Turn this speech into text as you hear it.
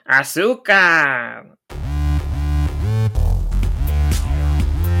¡Azúcar!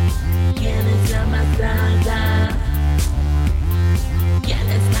 ¿Quién es la más draga? ¿Quién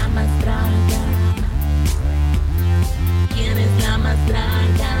es la más draga? ¿Quién es la más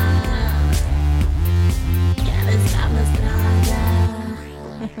draga? ¿Quién es la más draga?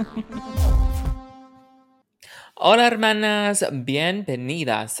 Hola hermanas,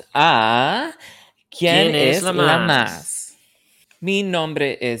 bienvenidas a ¿Quién es la más? Mi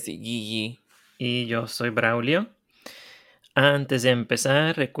nombre es Gigi. Y yo soy Braulio. Antes de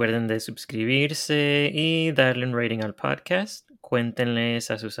empezar, recuerden de suscribirse y darle un rating al podcast.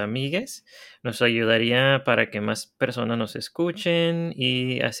 Cuéntenles a sus amigues. Nos ayudaría para que más personas nos escuchen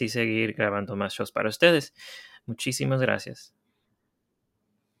y así seguir grabando más shows para ustedes. Muchísimas gracias.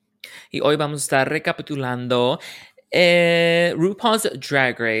 Y hoy vamos a estar recapitulando RuPaul's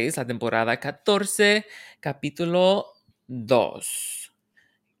Drag Race, la temporada 14, capítulo 2,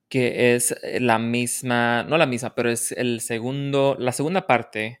 que es la misma, no la misma, pero es la segunda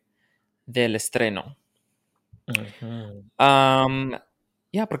parte del estreno.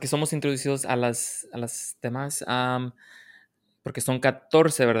 Porque somos introducidos a las demás, porque son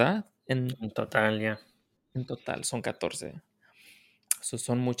 14, ¿verdad? En total, ya. En total, son 14.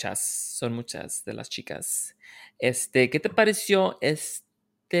 Son muchas de las chicas. ¿Qué te pareció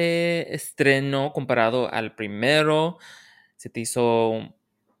este estreno comparado al primero? ¿Se te hizo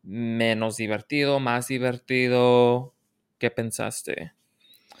menos divertido, más divertido? ¿Qué pensaste?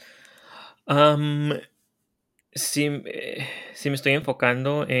 Sí, sí me estoy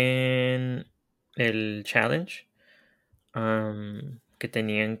enfocando en el challenge. Que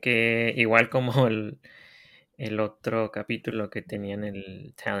tenían que, igual como el otro capítulo que tenían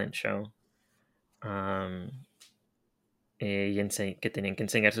el talent show. Que tenían que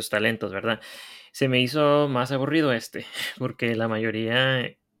enseñar sus talentos, ¿verdad? Se me hizo más aburrido porque la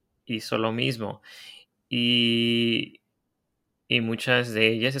mayoría hizo lo mismo. Y muchas de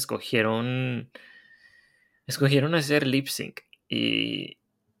ellas escogieron hacer lip sync. Y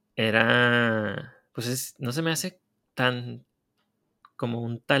pues no se me hace tan como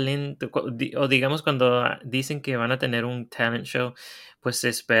un talento, o digamos cuando dicen que van a tener un talent show, pues se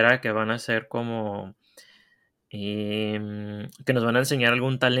espera que van a ser como que nos van a enseñar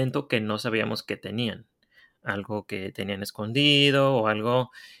algún talento que no sabíamos que tenían, algo que tenían escondido o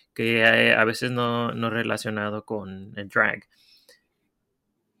algo que a veces no relacionado con el drag.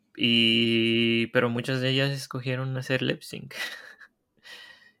 Pero muchas de ellas escogieron hacer lip sync,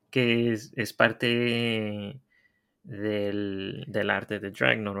 que es parte del arte de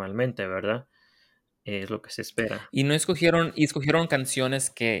drag normalmente, ¿verdad? Es lo que se espera. Y escogieron canciones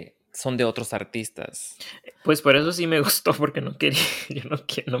que son de otros artistas. Pues por eso sí me gustó, porque no quería,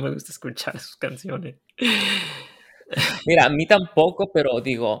 no me gusta escuchar sus canciones. Mira, a mí tampoco, pero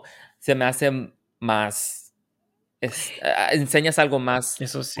digo, se me hace más, enseñas algo más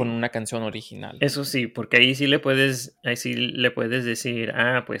Eso sí. con una canción original. Eso sí, porque ahí sí le puedes decir,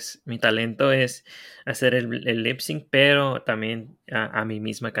 pues mi talento es hacer el lip sync, pero también a mi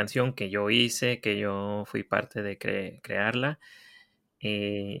misma canción que yo hice, que yo fui parte de crearla.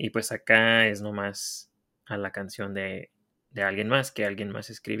 Y pues acá es nomás a la canción de alguien más, que alguien más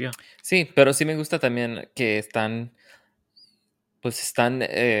escribió. Sí, pero sí me gusta también que están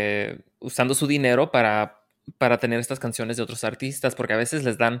usando su dinero para tener estas canciones de otros artistas, porque a veces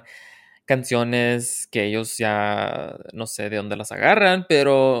les dan canciones que ellos ya no sé de dónde las agarran,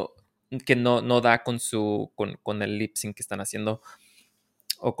 pero que no da con el lip sync que están haciendo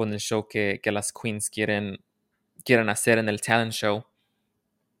o con el show que las queens quieren hacer en el talent show.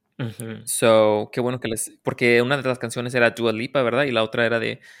 So, qué bueno porque una de las canciones era Dua Lipa, ¿verdad? Y la otra era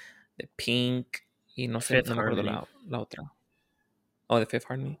de Pink y no sé, no me acuerdo la otra. Oh, de Fifth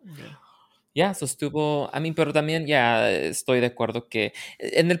Harmony. Ya, eso estuvo, pero también ya estoy de acuerdo que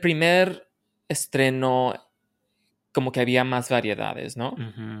en el primer estreno como que había más variedades, ¿no?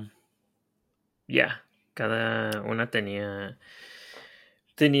 Ya, cada una tenía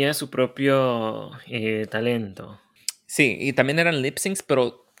su propio talento. Sí, y también eran lip syncs,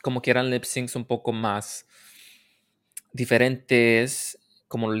 pero como que eran lip syncs un poco más diferentes,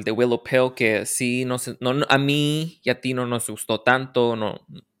 como el de Willow Pill, que sí, a mí y a ti no nos gustó tanto, no,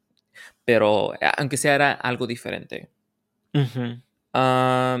 pero aunque sea era algo diferente.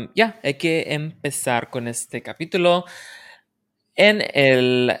 Hay que empezar con este capítulo. En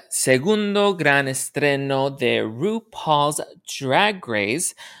el segundo gran estreno de RuPaul's Drag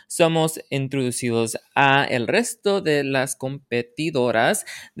Race, somos introducidos a el resto de las competidoras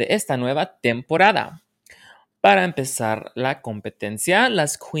de esta nueva temporada. Para empezar la competencia,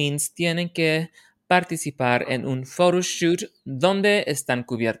 las queens tienen que participar en un photoshoot donde están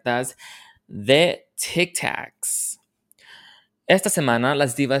cubiertas de Tic Tacs. Esta semana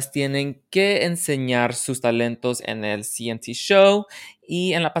las divas tienen que enseñar sus talentos en el CNT Show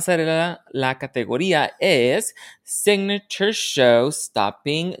y en la pasarela la categoría es Signature Show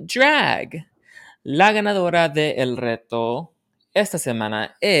Stopping Drag. La ganadora del reto esta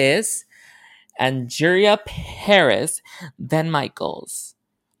semana es Angeria Paris Van Michaels.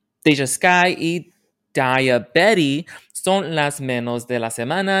 Deja Sky y Daya Betty son las menos de la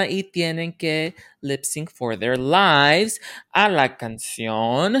semana y tienen que lip sync for their lives a la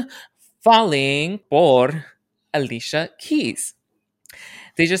canción Falling por Alicia Keys.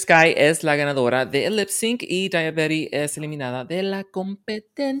 Deja Sky es la ganadora del lip sync y Daya Betty es eliminada de la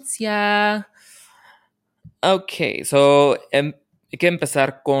competencia. Ok, so hay que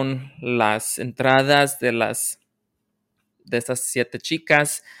empezar con las entradas de estas 7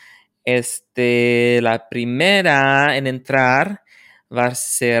 chicas. La primera en entrar va a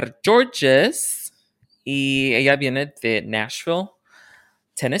ser Georges y ella viene de Nashville,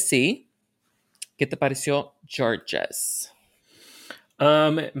 Tennessee. ¿Qué te pareció Georges?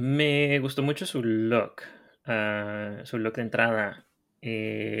 Me gustó mucho su look de entrada.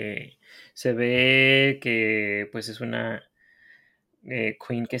 Se ve que pues es una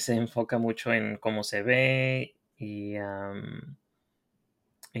queen que se enfoca mucho en cómo se ve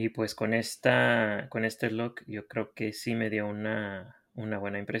y pues con este look yo creo que sí me dio una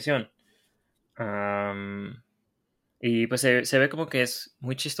buena impresión. Am, y pues se ve como que es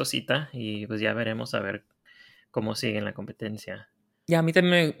muy chistosita y pues ya veremos a ver cómo sigue en la competencia. Ya, a mí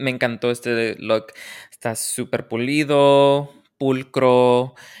también me encantó este look. Está súper pulido,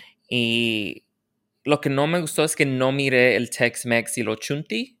 pulcro y lo que no me gustó es que no miré el Tex-Mex y lo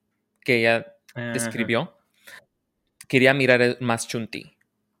chunti que ella Ajá. describió. Quería mirar más chunti.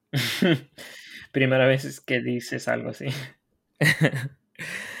 Primera vez que dices algo así.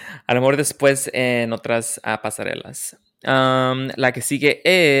 A lo mejor después en otras pasarelas. La que sigue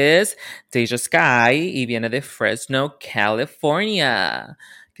es Deja Sky y viene de Fresno, California.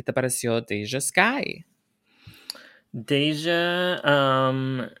 ¿Qué te pareció Deja Sky? Deja,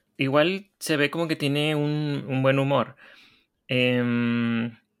 igual se ve como que tiene un buen humor.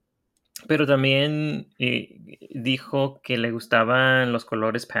 Em, pero también dijo que le gustaban los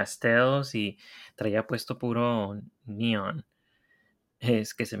colores pastels y traía puesto puro neon.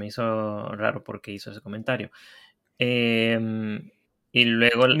 Es que se me hizo raro porque hizo ese comentario. Em, y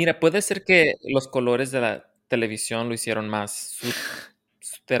luego, Mira, puede ser que los colores de la televisión lo hicieron más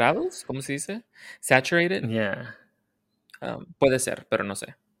suterados, ¿cómo se dice? Saturated. ya, Puede ser, pero no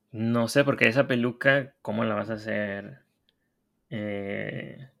sé. no sé, porque esa peluca, ¿cómo la vas a hacer?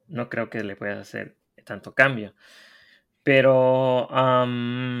 No creo que le puedas hacer tanto cambio. Pero,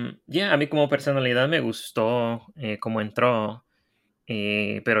 ya, a mí como personalidad me gustó cómo entró,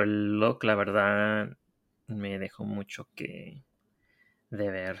 pero el look, la verdad, me dejó mucho que de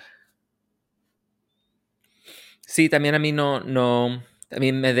ver. Sí, también a mí a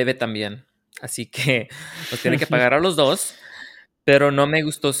mí me debe también. Así que nos tiene que pagar a los dos. Pero no me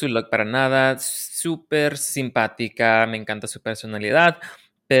gustó su look para nada. Súper simpática, me encanta su personalidad.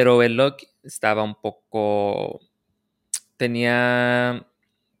 Pero el look estaba un poco. Tenía.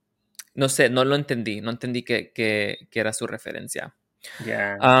 No sé, no lo entendí. No entendí que era su referencia.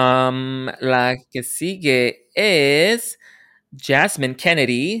 Ya, La que sigue es Jasmine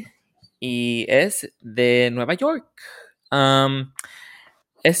Kennedy y es de Nueva York.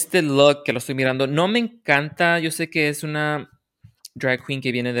 Este look que lo estoy mirando no me encanta. Yo sé que es una drag queen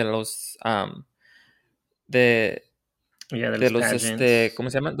que viene de los de, ya de de los los pageants. ¿cómo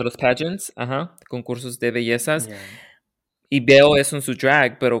se llama? De los pageants, ajá, concursos de bellezas. Ya. Y veo eso en su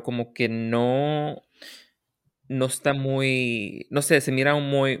drag, pero como que no está muy, no sé, se mira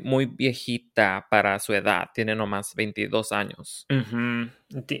muy viejita para su edad. Tiene nomás 22 años. Ujú.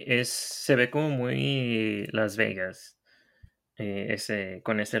 Se ve como muy Las Vegas,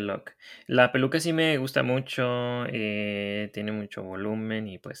 con ese look. La peluca sí me gusta mucho, tiene mucho volumen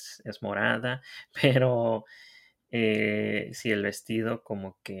y pues es morada, pero sí, el vestido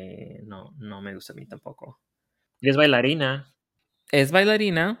como que no me gusta a mí tampoco. Y es bailarina. Es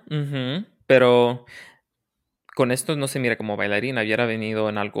bailarina, ujú, pero con esto no se mira como bailarina. Hubiera venido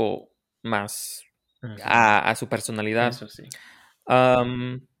en algo más Ujú. a su personalidad. Eso sí.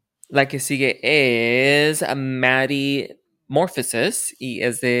 Um, la que sigue es Maddie Morphosis y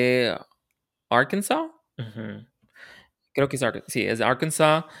es de Arkansas. Ujú. Creo que es Arkansas. Sí, es de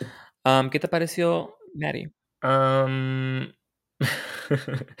Arkansas. ¿Qué te pareció, Maddie? Am,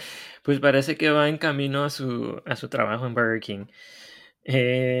 pues parece que va en camino a su trabajo en Burger King.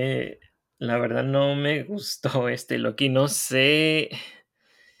 Eh, la verdad no me gustó este Loki. No sé.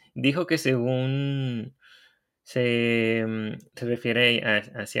 Dijo que según se refiere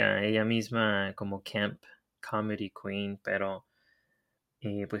hacia ella misma como Camp Comedy Queen, pero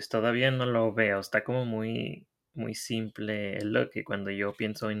pues todavía no lo veo. Está como muy simple el look. Y cuando yo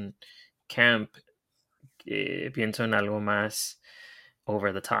pienso en Camp, pienso en algo más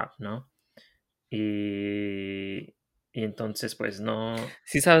over the top, ¿no? Y entonces, pues no.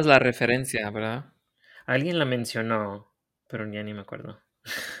 Sí sabes la referencia, ¿verdad? Alguien la mencionó, pero ya ni me acuerdo.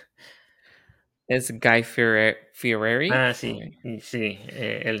 Es Guy Fieri. Ah, sí, y sí,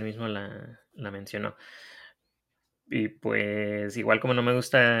 él mismo la mencionó. Y pues, igual como no me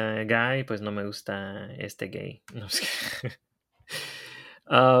gusta Guy, pues no me gusta este gay. No sé.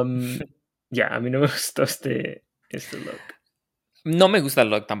 Am, ya, a mí no me gustó este look. No me gusta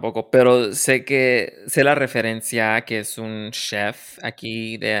el look tampoco, pero sé la referencia que es un chef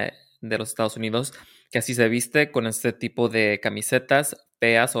aquí de los Estados Unidos que así se viste con este tipo de camisetas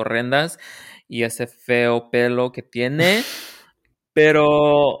feas, horrendas y ese feo pelo que tiene,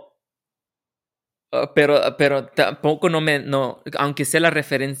 pero pero tampoco no, aunque sé la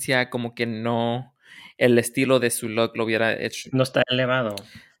referencia como que no el estilo de su look lo hubiera hecho. No está elevado.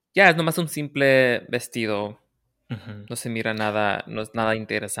 Ya es nomás un simple vestido, Ujú. no se mira nada, no es nada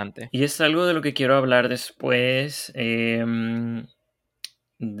interesante. Y es algo de lo que quiero hablar después,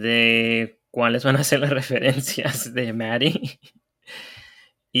 de cuáles van a ser las referencias de Maddie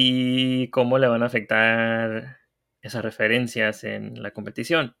y cómo le van a afectar esas referencias en la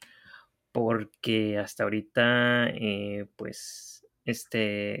competición. Porque hasta ahorita, pues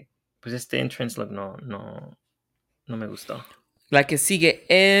este entrance look no me gustó. La que sigue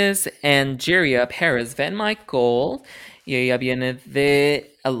es Angeria Paris Van Michael y ella viene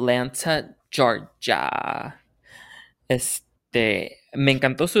de Atlanta, Georgia. Me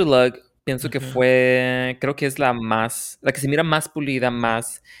encantó su look. Pienso que Ujú. creo que es la que se mira más pulida,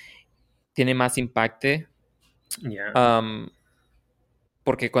 tiene más impacto. Ya. um,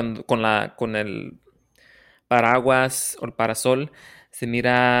 Porque con el paraguas o el parasol se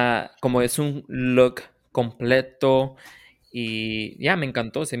mira como es un look completo y ya me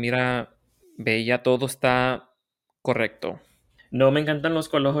encantó, se mira bella, todo está correcto. No me encantan los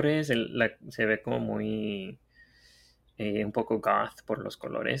colores, se ve como muy, un poco goth por los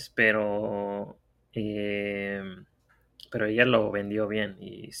colores, eh, pero ella lo vendió bien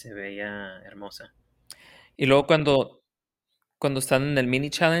y se veía hermosa. Y luego cuando están en el mini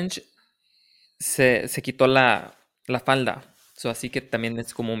challenge, se quitó la falda. So, así que también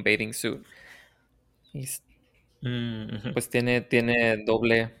es como un bathing suit. Y Ujú. pues tiene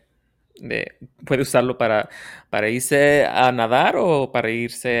doble puede usarlo para irse a nadar o para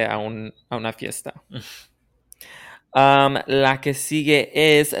irse a una fiesta. La que sigue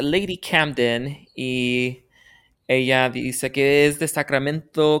es Lady Camden y ella dice que es de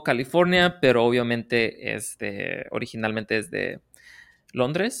Sacramento, California, pero obviamente originalmente es de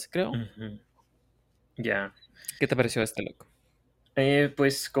Londres, creo. Ujú. Ya. ¿Qué te pareció este look?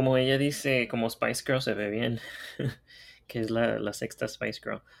 Pues como ella dice, como Spice Girl se ve bien, que es la sexta Spice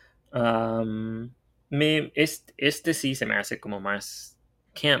Girl. Am, este sí se me hace como más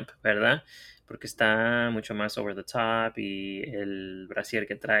camp, ¿verdad? Porque está mucho más over the top y el brasier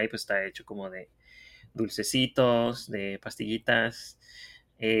que trae pues está hecho como de dulcecitos, de pastillitas.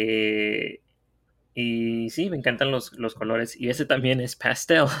 eh, y sí, me encantan los colores. Y ese también es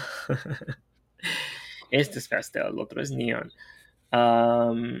pastel. Este es pastel, el otro es neon.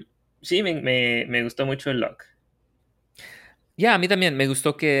 Am, sí, me gustó mucho el look. Ya, a mí también me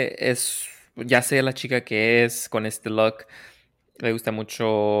gustó ya sé la chica que es con este look. Me gusta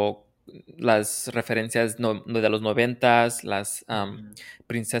mucho las referencias de los noventas, las Ujú.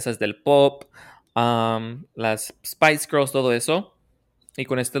 princesas del pop, las Spice Girls, todo eso. Y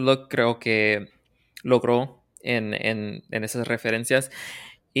con este look creo que logró en esas referencias.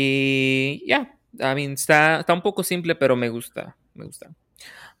 Y ya, I mean, está un poco simple, pero me gusta, me gusta.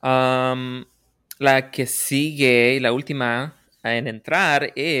 Am, la que sigue y la última en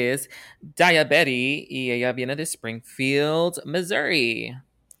entrar es Daya Betty y ella viene de Springfield, Missouri.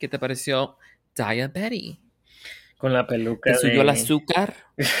 ¿Qué te pareció Daya Betty? Con la ¿Te peluca subió el de... azúcar?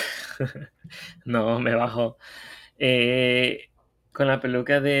 No, me bajó. Eh, con la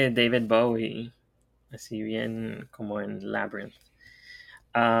peluca de David Bowie, así bien como en Labyrinth.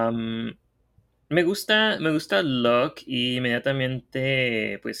 Am, me gusta el look y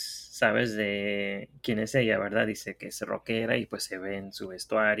inmediatamente pues sabes de quién es ella, ¿verdad? Dice que es rockera y pues se ve en su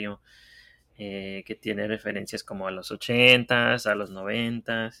vestuario, que tiene referencias como a los ochentas, a los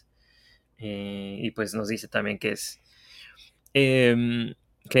noventas, y pues nos dice también que es, em,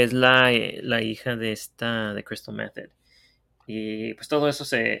 que es la hija de de Crystal Method. Y pues todo eso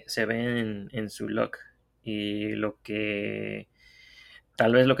se ve en su look. Y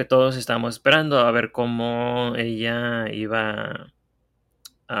tal vez lo que todos estábamos esperando, a ver cómo ella iba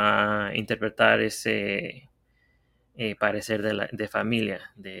a interpretar ese parecer de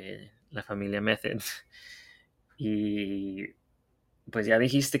familia, de la familia Method. Y pues ya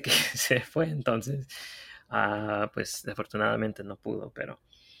dijiste que se fue, entonces, pues afortunadamente no pudo, pero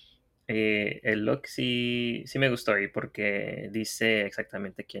el look sí me gustó y porque dice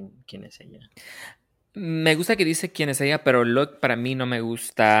exactamente quién es ella. Me gusta que dice quién es ella, pero el look para mí no me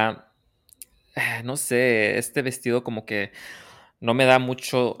gusta. No sé, este vestido como que no me da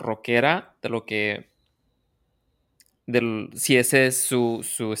mucho rockera de lo que si ese es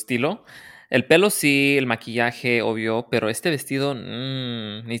su estilo. El pelo sí, el maquillaje, obvio, pero este vestido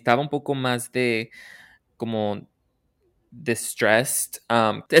necesitaba un poco más de como distressed.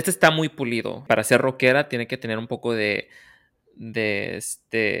 Este está muy pulido. Para ser rockera tiene que tener un poco de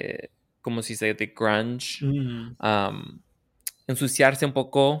 ¿cómo se dice? De grunge. Mm, um, Ensuciarse un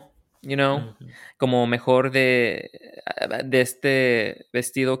poco, ujú. como mejor de este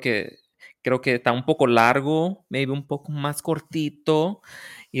vestido que creo que está un poco largo, maybe un poco más cortito,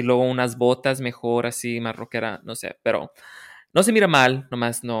 y luego unas botas mejor, así, más rockera, no sé, pero no se mira mal,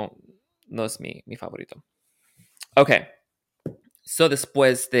 nomás no es mi favorito. Ok, so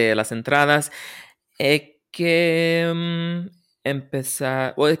después de las entradas, hay que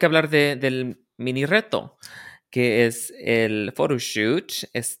empezar, o hay que hablar del mini reto, que es el photoshoot.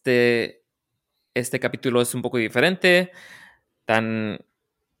 Este capítulo es un poco diferente. Están,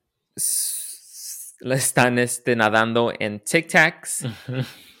 están nadando en Tic Tacs, Ujú.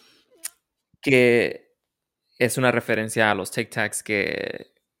 que es una referencia a los Tic Tacs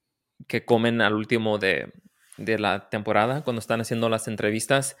que comen al último de la temporada, cuando están haciendo las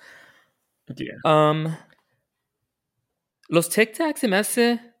entrevistas. Yeah. Um, los Tic Tacs se me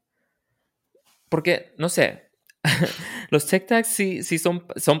hace, porque, no sé, los Tic Tacs sí son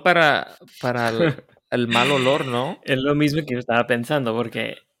para el mal olor, ¿no? Es lo mismo que yo estaba pensando,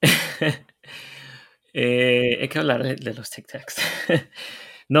 porque hay que hablar de los Tic Tacs.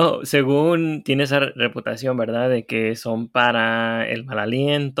 No, según tiene esa reputación, ¿verdad? De que son para el mal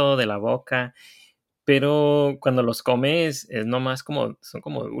aliento de la boca, pero cuando los comes es nomás son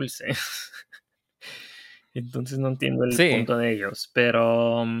como dulces. Entonces no entiendo el Sí. punto de ellos,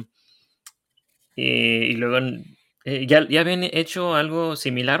 pero y luego ya habían hecho algo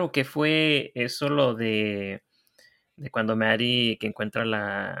similar o qué fue eso lo de cuando Maddie que encuentra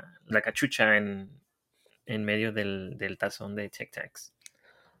la cachucha en medio del tazón de Tic Tacs.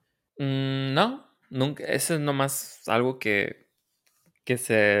 No, nunca. Eso es nomás algo que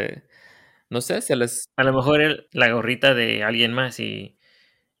no sé, se les A lo mejor la gorrita de alguien más y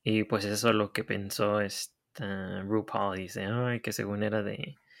pues eso es lo que pensó esta RuPaul. Dice, ay, que según era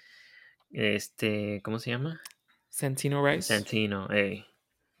de ¿cómo se llama? Santino Rice. Santino, ey.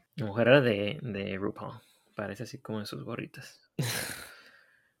 La mujer era de RuPaul. Parece así como en sus gorritas.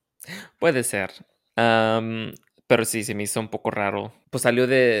 Puede ser. Am, pero sí, se me hizo un poco raro. Pues salió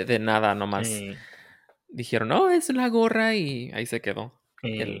de nada nomás. Ey, Dijeron, no, es una gorra y ahí se quedó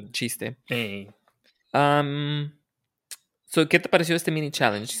el ey, chiste. ey. Am, ¿Qué te pareció este mini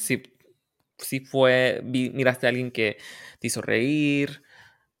challenge? Si miraste a alguien que te hizo reír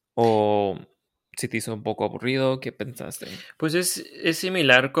o si te hizo un poco aburrido, ¿qué pensaste? Pues es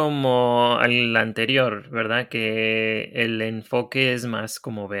similar como al anterior, ¿verdad? Que el enfoque es más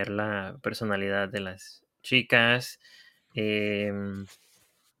como ver la personalidad de las chicas, em,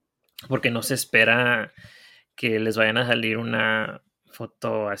 porque no se espera que les vayan a salir una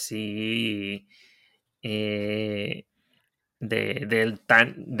foto así eh,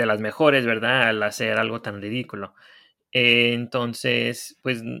 de las mejores, ¿verdad? Al hacer algo tan ridículo. Entonces,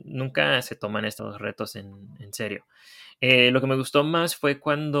 pues nunca se toman estos retos en serio. Lo que me gustó más fue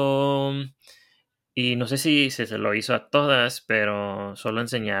cuando, y no sé si se lo hizo a todas, pero solo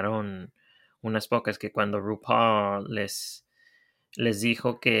enseñaron unas pocas, que cuando RuPaul les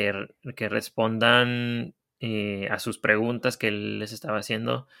dijo que respondan a sus preguntas que él les estaba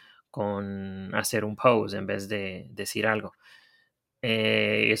haciendo con hacer un pose en vez de decir algo.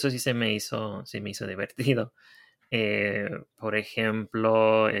 Eso sí se me hizo divertido. Por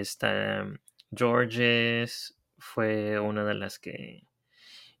ejemplo, esta Georges fue una de las que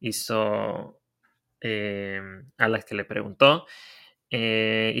hizo, a las que le preguntó.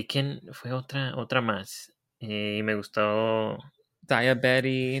 ¿Y quién fue otra más? Y me gustó,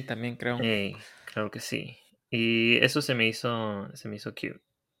 Diabetes también creo. claro que sí. Y eso se me hizo cute.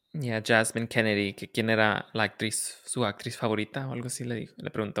 Ya, Jasmine Kennedy, que quién era la actriz, su actriz favorita o algo así le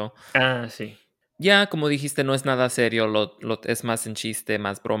preguntó. Ah, sí. Ya, como dijiste, no es nada serio, es más en chiste,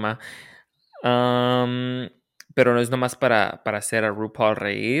 más broma. Am, pero no es nomás para hacer a RuPaul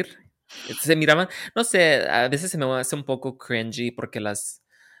reír. Se miraban, no sé, a veces se me hace un poco cringy porque las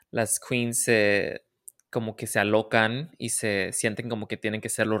queens como que se alocan y se sienten como que tienen que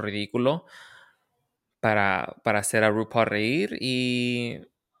ser lo ridículo para hacer a RuPaul reír y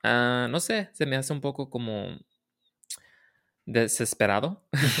no sé, se me hace un poco como desesperado.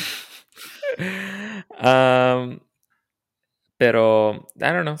 Am, pero, I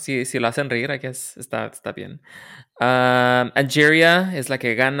don't know, si lo hacen reír, I guess está bien. Angeria es la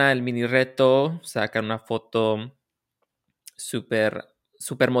que gana el mini reto, saca una foto súper,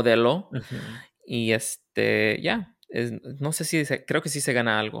 súper modelo Ujú. y ya, no sé si, creo que sí se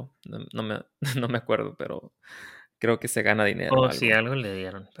gana algo, no me acuerdo, pero creo que se gana dinero o Oh, sí, algo. algo le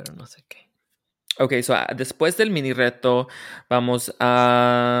dieron, pero no sé qué. Ok, so después del mini reto vamos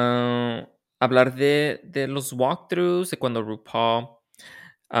a hablar de los walkthroughs, de cuando RuPaul.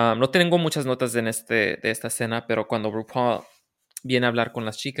 No tengo muchas notas de esta escena, pero cuando RuPaul viene a hablar con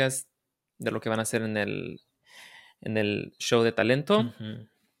las chicas de lo que van a hacer en el show de talento, Ujú,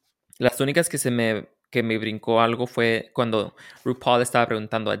 las únicas que me brincó algo fue cuando RuPaul estaba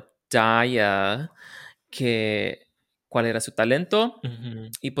preguntando a Daya que cuál era su talento. ujú,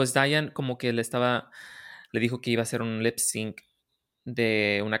 Y pues Diane como que le dijo que iba a hacer un lip sync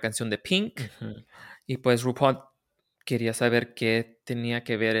de una canción de Pink. ujú, Y pues RuPaul quería saber qué tenía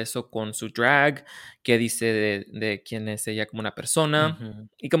que ver eso con su drag, qué dice de quién es ella como una persona. ujú,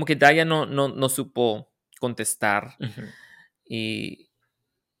 Y como que Diane no supo contestar. ujú. Y,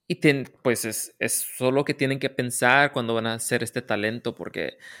 pues es solo que tienen que pensar cuando van a hacer este talento,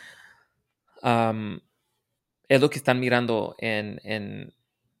 porque am, es lo que están mirando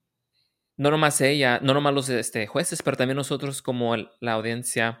no nomás ella, no nomás los jueces, pero también nosotros como la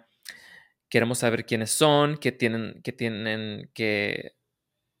audiencia queremos saber quiénes son, qué tienen que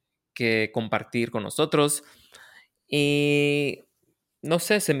compartir con nosotros. Y no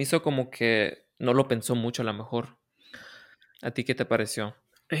sé, se me hizo como que no lo pensó mucho a lo mejor. ¿A ti qué te pareció?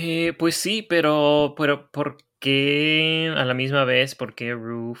 Pues sí, pero ¿por qué a la misma vez, por qué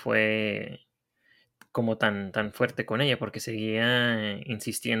Rue fue como tan fuerte con ella? Porque seguía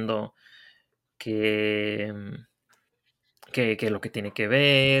insistiendo que, que lo que tiene que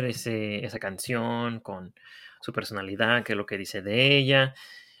ver esa canción con su personalidad, que es lo que dice de ella.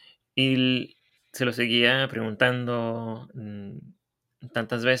 Y se lo seguía preguntando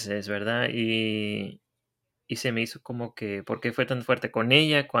tantas veces, ¿verdad? Y se me hizo como que, ¿por qué fue tan fuerte con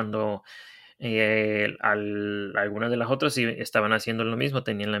ella cuando algunas de las otras sí estaban haciendo lo mismo,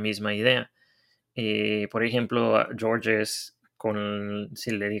 tenían la misma idea? Por ejemplo, a Georges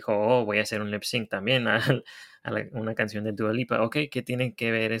si le dijo, oh, voy a hacer un lip sync también una canción de Dua Lipa. Ok, ¿qué tiene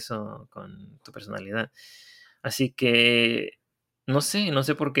que ver eso con tu personalidad? Así que no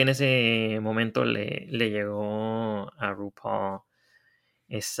sé por qué en ese momento le llegó a RuPaul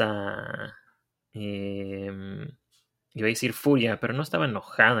esa, em, iba a decir furia, pero no estaba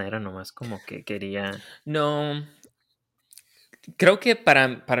enojada, era nomás como que quería. No, creo que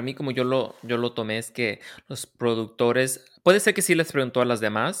para mí, como yo lo tomé, es que los productores, puede ser que sí les preguntó a las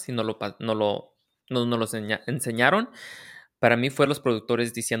demás y no los enseñaron. Para mí fue los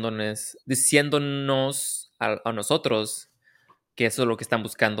productores diciéndonos a nosotros que eso es lo que están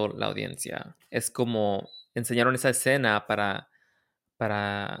buscando la audiencia. Es como enseñaron esa escena para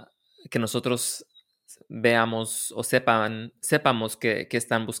que nosotros veamos o sepamos que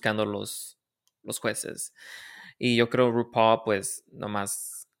están buscando los jueces. Y yo creo RuPaul, pues,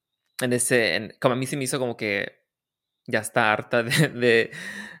 nomás como a mí se me hizo como que ya está harta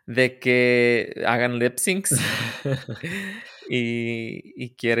de que hagan lip syncs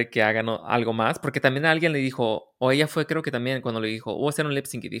y quiere que hagan algo más, porque también alguien le dijo, o ella fue creo que también cuando le dijo, voy a hacer un lip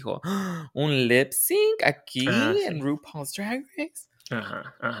sync y dijo, "¿Ah, un lip sync Ah, aquí en sí. RuPaul's Drag Race?"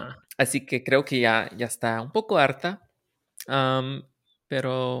 Ajá, ajá. Así que creo que ya está un poco harta, am,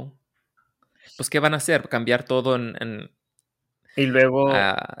 pero pues ¿qué van a hacer? ¿Cambiar todo Y luego,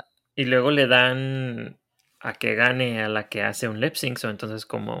 ah, y luego le dan a que gane a la que hace un lip sync, o entonces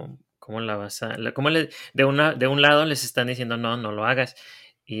cómo la vas a, cómo de un lado les están diciendo no, no lo hagas,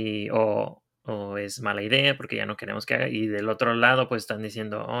 o es mala idea porque ya no queremos que haga, y del otro lado pues están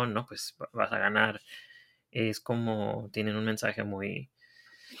diciendo, oh no, pues vas a ganar. Es como tienen un mensaje muy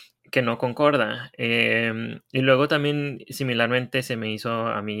que no concorda. Y luego también similarmente se me hizo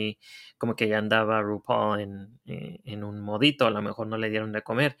a mí como que ya andaba RuPaul en un modito, a lo mejor no le dieron de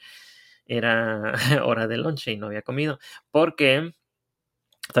comer, era hora de lunch y no había comido, porque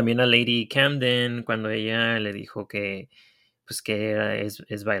También a Lady Camden, cuando ella le dijo que, pues que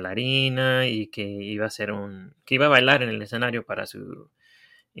es bailarina y que iba a ser que iba a bailar en el escenario para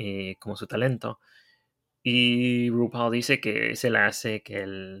como su talento. Y RuPaul dice que se le hace que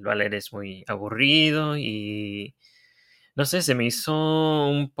el ballet es muy aburrido y no sé, se me hizo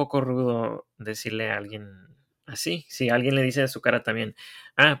un poco rudo decirle a alguien así. Si alguien le dice a su cara también,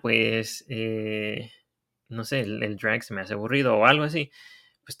 pues, no sé, el drag se me hace aburrido o algo así,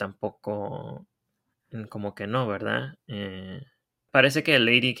 pues tampoco, como que no, ¿verdad? Parece que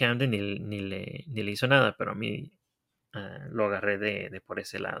Lady Camden ni le hizo nada, pero a mí lo agarré de por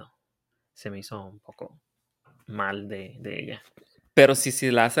ese lado. Se me hizo un poco mal de ella. Pero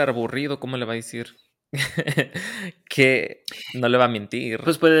si la hace aburrido, ¿cómo le va a decir? Que no le va a mentir.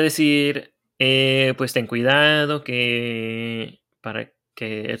 Pues puede decir, pues ten cuidado, que para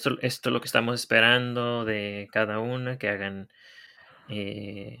que esto es lo que estamos esperando de cada una, que hagan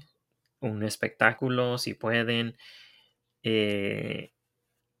eh, un espectáculo si pueden, eh,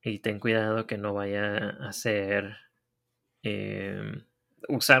 y ten cuidado que no vaya a ser,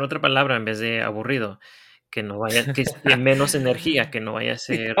 usar otra palabra en vez de aburrido, que no vaya, que esté menos energía, que no vaya a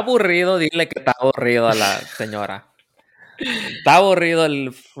Si está ser. aburrido, dile que está aburrido a la señora. Está aburrido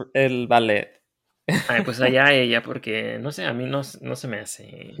el ballet. Ay, pues allá ella, porque no sé, a mí no se me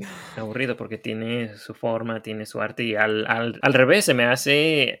hace aburrido porque tiene su forma, tiene su arte y al revés se me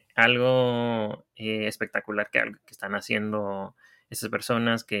hace algo espectacular que algo que están haciendo esas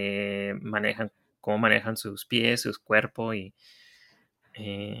personas que cómo manejan sus pies, su cuerpo y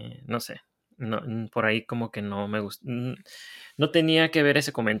no sé, por ahí como que no me gusta, no tenía que ver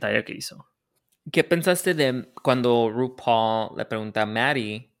ese comentario que hizo. ¿Qué pensaste de cuando RuPaul le pregunta a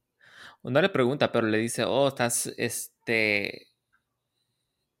Maddie? O no le pregunta, pero le dice, oh, estás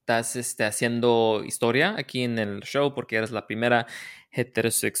haciendo historia aquí en el show porque eres la primera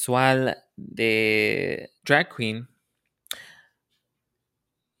heterosexual de drag queen.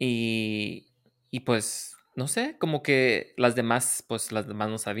 Y pues, no sé, como que pues las demás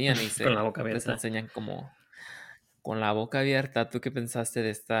no sabían y Con la se boca les abierta. enseñan como con la boca abierta. ¿Tú qué pensaste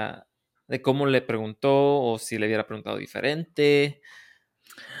de cómo le preguntó o si le hubiera preguntado diferente?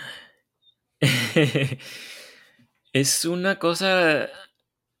 Es una cosa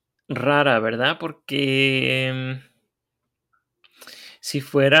rara, ¿verdad? Porque si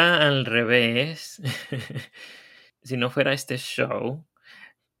fuera al revés, si no fuera este show,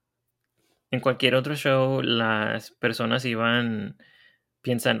 en cualquier otro show las personas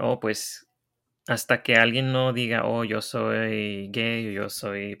piensan, oh, pues hasta que alguien no diga, oh, yo soy gay o yo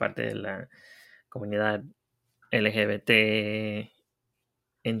soy parte de la comunidad LGBT,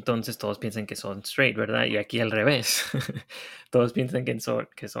 entonces todos piensan que son straight, ¿verdad? Y aquí al revés. Todos piensan que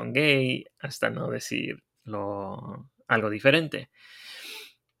son gay hasta no decir algo diferente.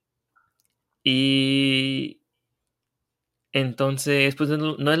 Y entonces, pues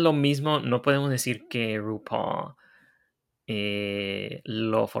no es lo mismo, no podemos decir que RuPaul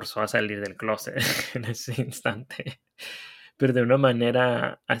lo forzó a salir del closet en ese instante. Pero de una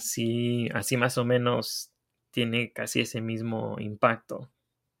manera así más o menos tiene casi ese mismo impacto.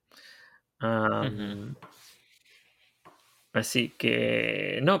 Ujú. Am, Así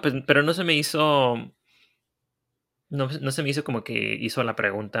que, no, pues, pero no se me hizo como que hizo la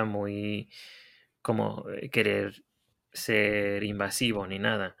pregunta muy como querer ser invasivo ni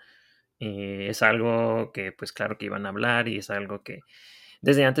nada. Es algo que, pues claro que iban a hablar y es algo que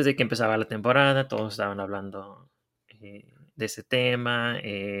desde antes de que empezaba la temporada todos estaban hablando de ese tema.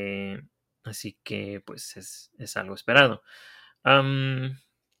 Así que, pues es algo esperado. Am,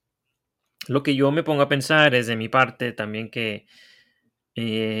 lo que yo me pongo a pensar es de mi parte también que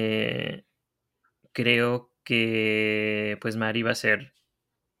eh, creo que pues Mari va a ser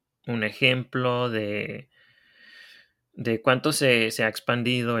un ejemplo de cuánto se ha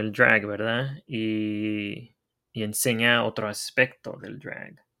expandido el drag, ¿verdad? Y enseña otro aspecto del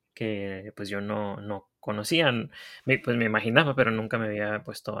drag que pues yo no conocía, pues me imaginaba, pero nunca me había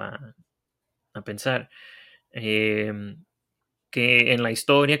puesto a pensar. Em, que en la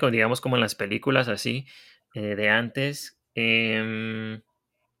historia, digamos como en las películas así de antes,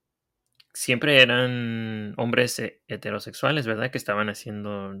 siempre eran hombres heterosexuales, ¿verdad? Que estaban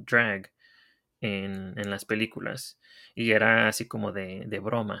haciendo drag en las películas. Y era así como de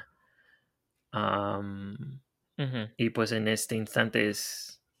broma. Am, Ujú. y pues en este instante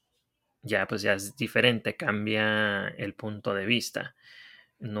pues ya es diferente, cambia el punto de vista.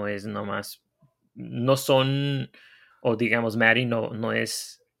 No es nomás, no son, o digamos, Mary no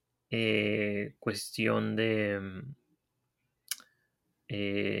es cuestión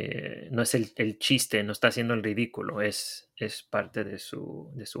no es el chiste, no está haciendo el ridículo, es parte de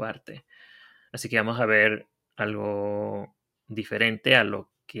su arte. Así que vamos a ver algo diferente a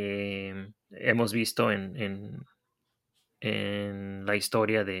lo que hemos visto en la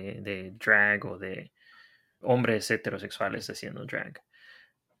historia de drag o de hombres heterosexuales haciendo drag,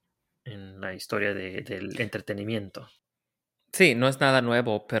 en la historia del entretenimiento. Sí, no es nada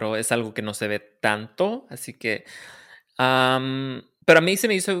nuevo, pero es algo que no se ve tanto, así que... pero a mí se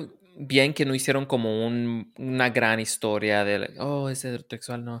me hizo bien que no hicieron como una gran historia de, oh, es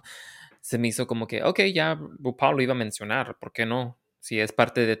heterosexual, no. Se me hizo como que, ok, ya RuPaul lo iba a mencionar, ¿por qué no? Si es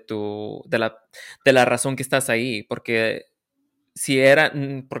parte de la razón que estás ahí, porque si era,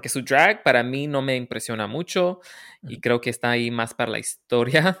 porque su drag para mí no me impresiona mucho y creo que está ahí más para la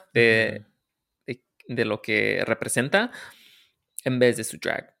historia Ujú. de lo que representa en vez de su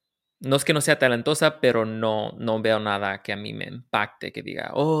drag. No es que no sea talentosa, pero no veo nada que a mí me impacte, que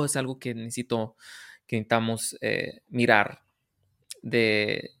diga, oh, es algo que necesitamos mirar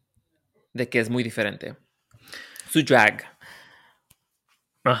de, de que es muy diferente. Su drag.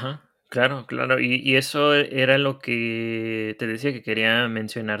 Ajá, claro, claro. Y eso era lo que te decía que quería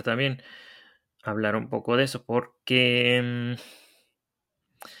mencionar también, hablar un poco de eso, porque,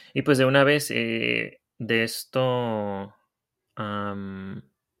 y pues de una vez, de esto am,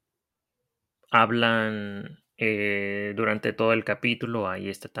 hablan durante todo el capítulo, ahí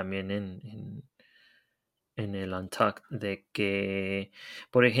está también en el Untucked, de que,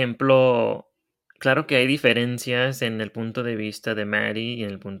 por ejemplo, claro que hay diferencias en el punto de vista de Maddie y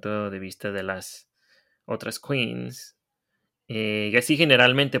en el punto de vista de las otras queens. Y así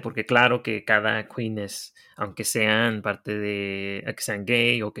generalmente, porque claro que cada queen es, aunque sean parte que sean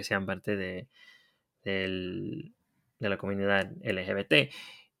gay o que sean parte del- de la comunidad LGBT,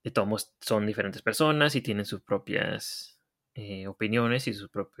 de todos modos son diferentes personas y tienen sus propias opiniones y sus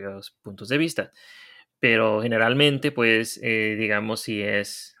propios puntos de vista. Pero generalmente, pues, digamos, si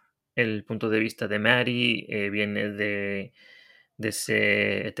es el punto de vista de Mary, viene de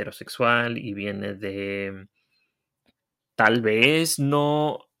ser heterosexual y viene de tal vez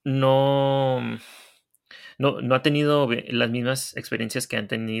no ha tenido las mismas experiencias que han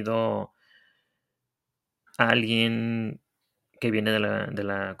tenido alguien que viene de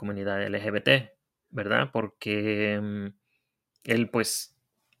la comunidad LGBT, ¿verdad? Porque él pues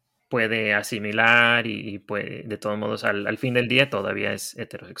puede asimilar y puede, de todos modos, al fin del día todavía es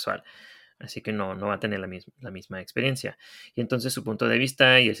heterosexual. Así que no va a tener la misma experiencia. Y entonces su punto de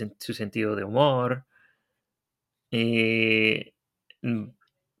vista y su sentido de humor eh, mm,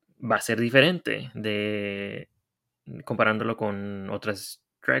 va a ser diferente comparándolo con otras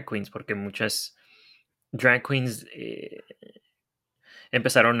drag queens, porque muchas drag queens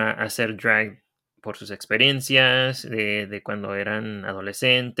empezaron a hacer drag por sus experiencias, de cuando eran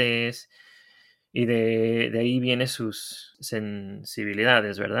adolescentes, y de ahí vienen sus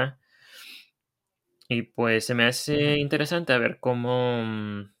sensibilidades, ¿verdad? Y pues se me hace interesante a ver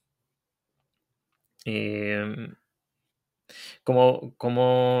em,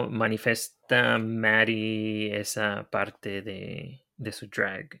 cómo manifiesta Maddie esa parte de su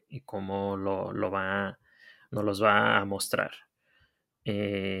drag y cómo nos los va a mostrar.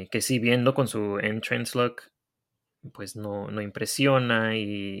 Que si viendo con su entrance look, pues no impresiona,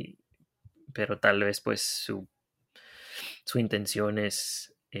 pero tal vez pues su intención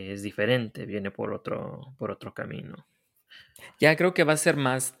es diferente, viene por otro camino. Ya creo que va a ser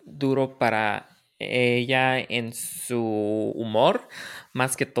más duro para ella en su humor,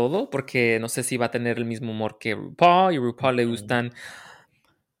 más que todo, porque no sé si va a tener el mismo humor que RuPaul, y a RuPaul le Mm. gustan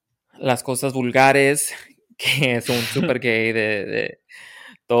las cosas vulgares, que son súper gay, de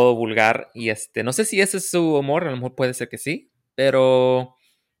todo vulgar, y no sé si ese es su humor, a lo mejor puede ser que sí, pero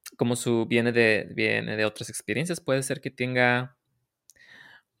como viene de otras experiencias, puede ser que tenga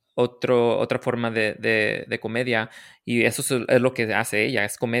otra forma de comedia. Y eso es lo que hace ella,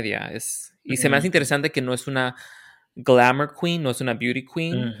 es comedia. Y se me hace Ujú, interesante que no es una glamour queen, no es una beauty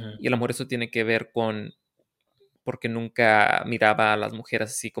queen. ujú, Y a lo mejor eso tiene que ver con porque nunca miraba a las mujeres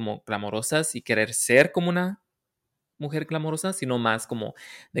así como glamorosas y querer ser como una mujer glamorosa, sino más como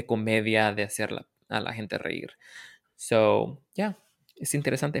de comedia, de hacer a la gente reír. So, yeah, es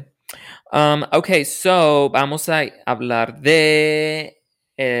interesante. Ok, so vamos a hablar de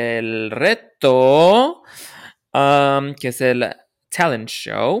el reto, que es el talent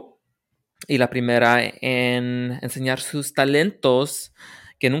show. Y la primera en enseñar sus talentos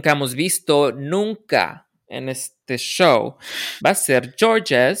que nunca hemos visto nunca en este show va a ser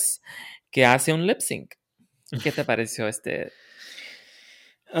Georges, que hace un lip sync. ¿Qué te pareció este?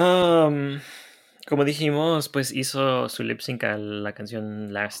 Um, Como dijimos, pues hizo su lip sync a la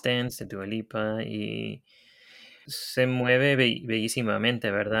canción Last Dance de Dua Lipa y se mueve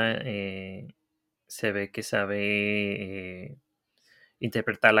bellísimamente, ¿verdad? Se ve que sabe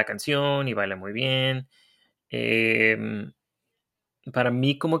interpretar la canción y baila muy bien. Em, para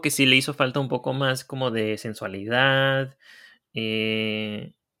mí como que sí le hizo falta un poco más como de sensualidad.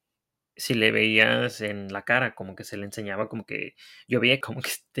 eh, si le veías en la cara, como que se le enseñaba, como que yo veía como que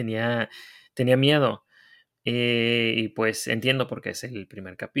tenía miedo. Y pues entiendo porque es el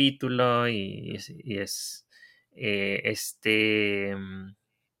primer capítulo en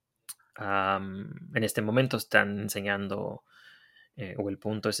este momento están enseñando, o el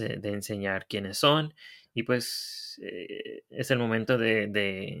punto es de enseñar quiénes son, y pues es el momento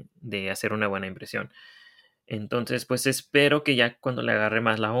de hacer una buena impresión. Entonces, pues espero que ya cuando le agarre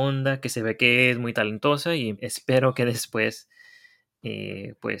más la onda, que se ve que es muy talentosa y espero que después,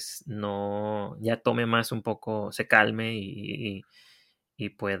 pues no, ya tome más un poco, se calme y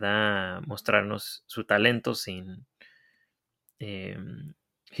pueda mostrarnos su talento em,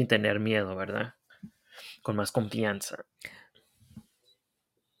 sin tener miedo, ¿verdad? Con más confianza.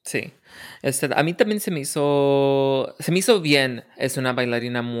 Sí. A mí también se me hizo bien. Es una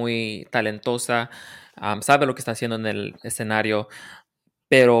bailarina muy talentosa, sabe lo que está haciendo en el escenario,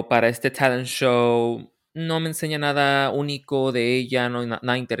 pero para este talent show no me enseña nada único de ella, no hay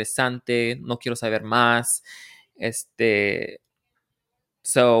nada interesante, no quiero saber más. Este,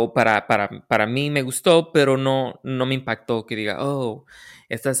 para mí me gustó, pero no me impactó que diga, oh,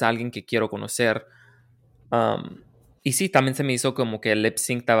 esta es alguien que quiero conocer. Um, y sí, también se me hizo como que el lip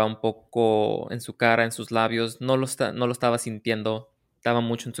sync estaba un poco en su cara, en sus labios. No lo estaba sintiendo. Estaba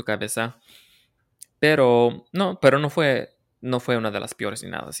mucho en su cabeza. Pero no fue una de las peores ni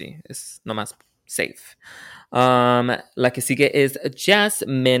nada así. Es nomás safe. La que sigue es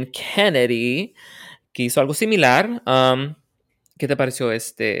Jasmine Kennedy, que hizo algo similar. ¿Qué te pareció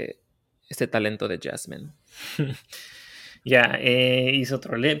este talento de Jasmine? Ya, hizo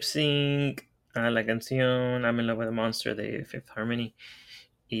otro lip sync a la canción I'm in Love with a Monster de Fifth Harmony.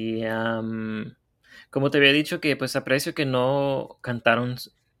 Y como te había dicho que pues aprecio que no cantaron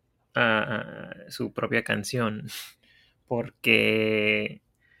su propia canción, porque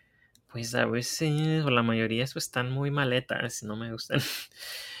pues a veces, o la mayoría, pues están muy maletas, no me gustan.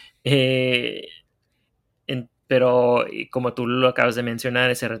 Eh, pero como tú lo acabas de mencionar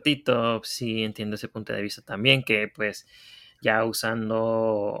ese ratito, sí entiendo ese punto de vista también, que pues ya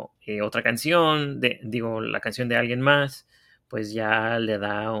usando otra canción, digo, la canción de alguien más, pues ya le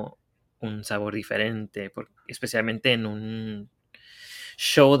da un sabor diferente, especialmente en un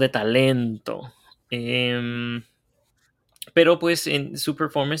show de talento. Pero pues en su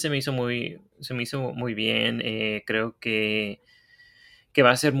performance se me hizo muy bien. Creo que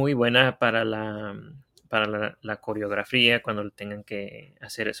va a ser muy buena para la coreografía cuando tengan que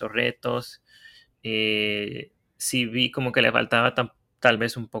hacer esos retos. Sí vi como que le faltaba tal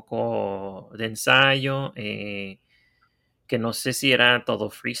vez un poco de ensayo, que no sé si era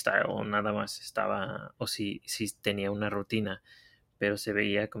todo freestyle o nada más estaba, o si tenía una rutina, pero se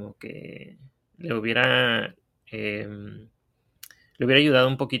veía como que le hubiera, em, le hubiera ayudado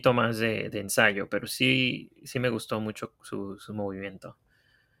un poquito más de ensayo, pero sí me gustó mucho su movimiento.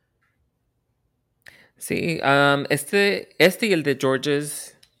 Sí, este y el de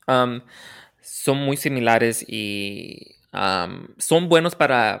George's son muy similares y son buenos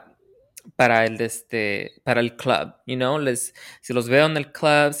para el club, si los veo en el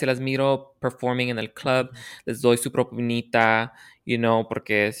club, si las miro performing en el club, les doy su propinita,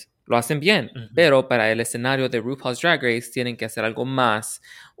 porque lo hacen bien, Ujú, pero para el escenario de RuPaul's Drag Race tienen que hacer algo más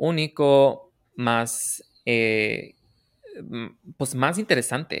único, más, pues más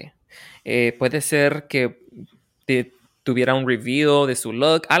interesante. Puede ser que tuviera un review de su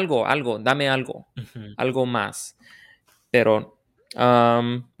look, dame ujú. algo más. Pero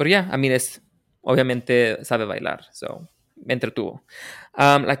ya, I mean, obviamente sabe bailar, so me entretuvo.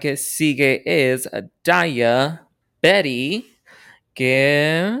 La que sigue es Daya Betty,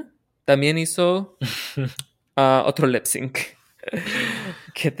 que también hizo otro lip sync.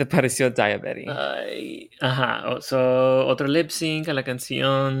 ¿Qué te pareció Daya Betty? Ay, ajá, otro lip sync a la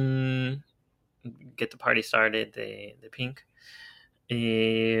canción Get the Party Started de Pink.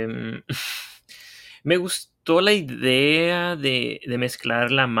 Em, me gustó la idea de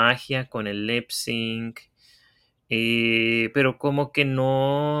mezclar la magia con el lip sync, pero como que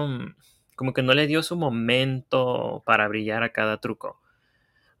no le dio su momento para brillar a cada truco.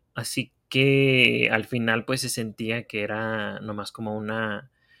 Así que al final pues se sentía que era nomás como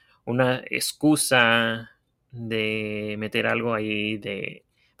una excusa de meter algo ahí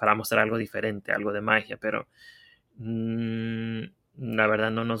para mostrar algo diferente, algo de magia, pero mm, la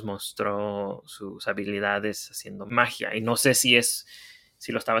verdad no nos mostró sus habilidades haciendo magia. Y no sé si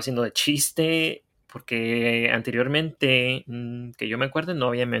lo estaba haciendo de chiste, porque anteriormente, que yo me acuerdo, no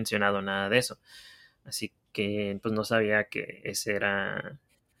había mencionado nada de eso. Así que pues no sabía que ese era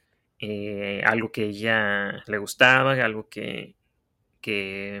algo que ella le gustaba, algo que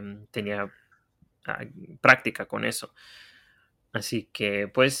tenía ah, práctica con eso. Así que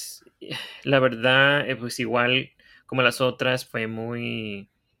pues la verdad, pues igual como las otras fue muy,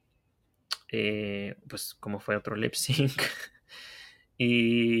 pues como fue otro lip sync.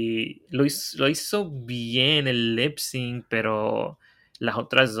 Y lo hizo bien el lip sync, pero las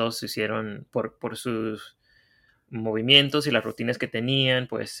otras dos se hicieron por sus movimientos y las rutinas que tenían,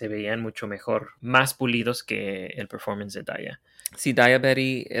 pues se veían mucho mejor, más pulidos que el performance de Daya. Sí,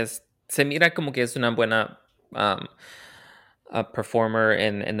 Diabetes se mira como que es una buena um, performer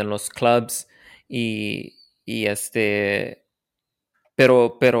en los clubs y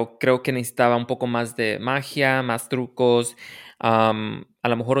pero creo que necesitaba un poco más de magia, más trucos, a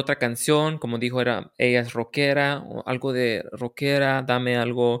lo mejor otra canción, como dijo, ella es rockera, o algo de rockera, dame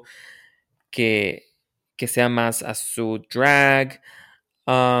algo que, que sea más a su drag.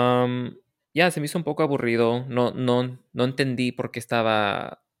 Am, ya, se me hizo un poco aburrido, no entendí por qué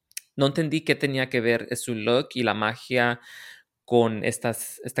no entendí qué tenía que ver su look y la magia con esta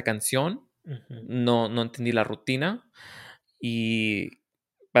canción. Ujú, No entendí la rutina y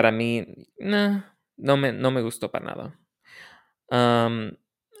para mí, nah, no me gustó para nada. Am,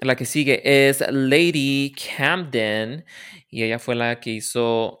 la que sigue es Lady Camden y ella fue la que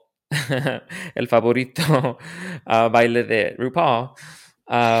hizo el favorito baile de RuPaul,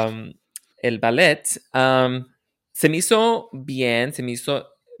 am, el ballet. Se me hizo bien,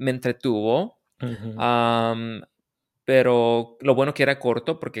 me entretuvo, ujú, am, pero lo bueno que era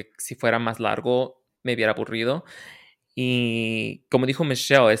corto porque si fuera más largo me hubiera aburrido. Y como dijo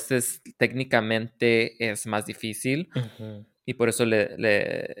Michelle, este técnicamente es más difícil ujú, y por eso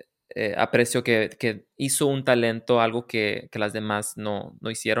le aprecio que hizo un talento, algo que las demás no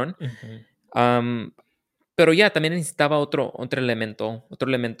hicieron. ujú, Am, pero ya, también necesitaba otro elemento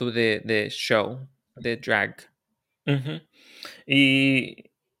de show, de drag. ujú.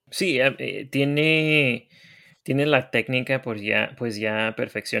 Y sí, tiene la técnica pues ya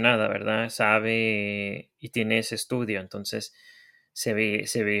perfeccionada, ¿verdad? Sabe y tiene ese estudio, entonces se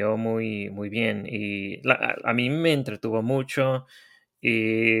vio muy, muy bien. Y a mí me entretuvo mucho.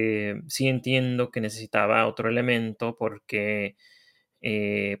 Sí entiendo que necesitaba otro elemento porque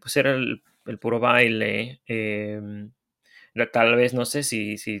pues era el puro baile. Tal vez no sé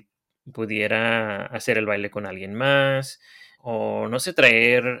si pudiera hacer el baile con alguien más o no sé,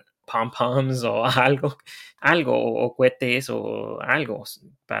 traer pom-poms o algo, o cohetes o algo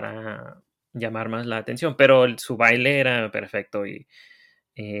para llamar más la atención, pero su baile era perfecto y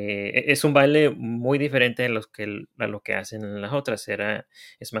es un baile muy diferente a lo que hacen las otras.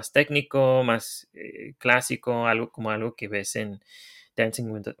 Es más técnico, más clásico, algo que ves en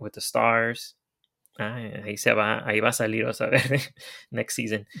Dancing with the Stars. Ah, ahí va a salir, vas a ver, next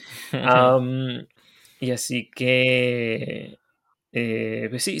season. Am, y así que,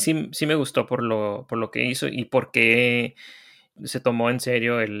 pues sí me gustó por lo que hizo y porque se tomó en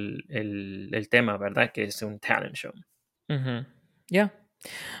serio el tema, ¿verdad? Que es un talent show. Ujú. Ya.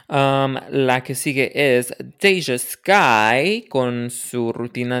 La que sigue es Deja Sky con su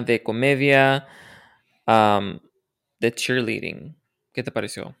rutina de comedia, am, de cheerleading. ¿Qué te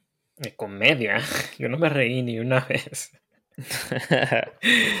pareció? De comedia, yo no me reí ni una vez.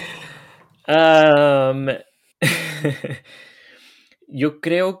 Am, yo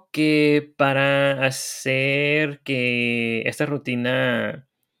creo que para hacer que esta rutina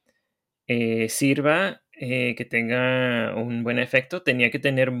sirva, que tenga un buen efecto, tenía que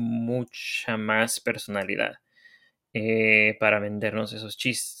tener mucha más personalidad para vendernos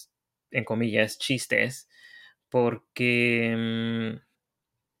esos en comillas, chistes, porque,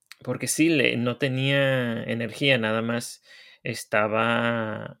 porque sí, no tenía energía, nada más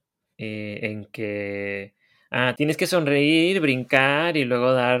estaba en que, tienes que sonreír, brincar y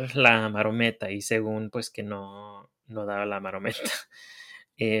luego dar la marometa, y según pues que no daba la marometa.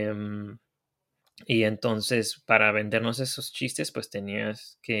 Em, y entonces, para vendernos esos chistes, pues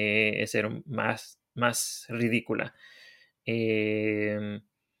tenías que ser más ridícula. Em,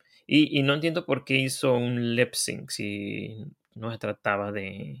 y no entiendo por qué hizo un lip sync si no se trataba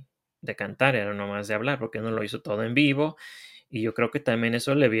de cantar, era nomás de hablar, porque no lo hizo todo en vivo. Y yo creo que también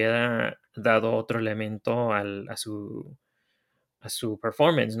eso le hubiera dado otro elemento a su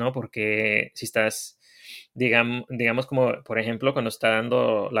performance, ¿no? Porque si estás, digamos como, por ejemplo, cuando está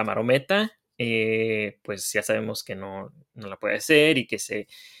dando la marometa, pues ya sabemos que no la puede hacer y que si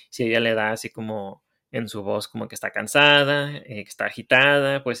ella le da así como en su voz como que está cansada, que está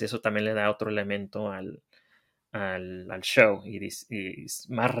agitada, pues eso también le da otro elemento al show y es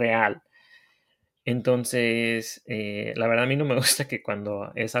más real. Entonces, la verdad a mí no me gusta que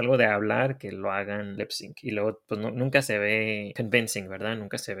cuando es algo de hablar, que lo hagan lip sync. Y luego, pues nunca se ve convincing, ¿verdad?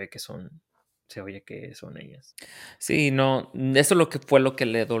 Nunca se ve que se oye que son ellas. Sí, no, eso lo que fue lo que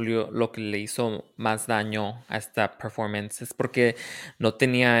le dolió, lo que le hizo más daño a esta performance, es porque no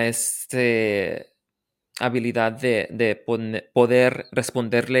tenía habilidad de poder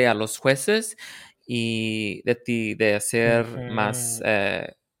responderle a los jueces y de hacer más,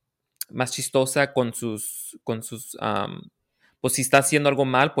 Ujú, más chistosa con sus, pues si está haciendo algo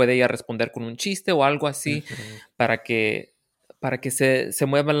mal, puede ella responder con un chiste o algo así ujú, para que, se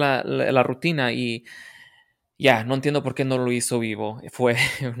mueva la rutina y ya, no entiendo por qué no lo hizo vivo. Fue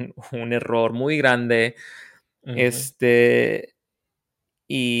un error muy grande. ujú, Este,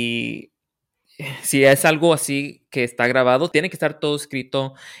 y si es algo así que está grabado, tiene que estar todo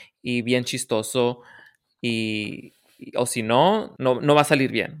escrito y bien chistoso. O si no, no va a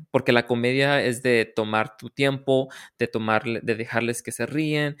salir bien, porque la comedia es de tomar tu tiempo, de dejarles que se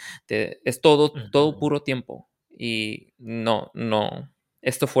ríen, es todo ujú. puro tiempo. Y no,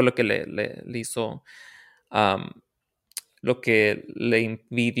 esto fue lo que le hizo, am, lo que le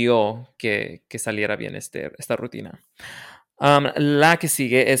impidió que saliera bien esta rutina. La que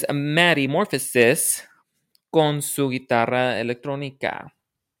sigue es Maddie Morphosis con su guitarra electrónica.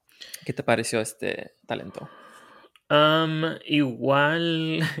 ¿Qué te pareció este talento?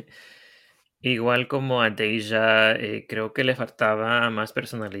 Igual, igual como a Deja, creo que le faltaba más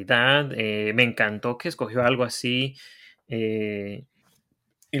personalidad. Me encantó que escogió algo así. eh,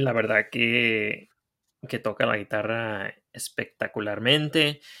 y la verdad que toca la guitarra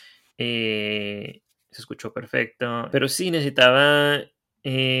espectacularmente. Se escuchó perfecto. Pero sí necesitaba,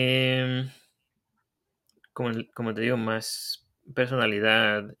 como te digo, más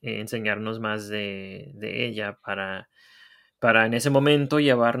personalidad, enseñarnos más de ella para en ese momento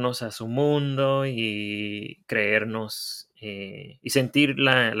llevarnos a su mundo y creernos y sentir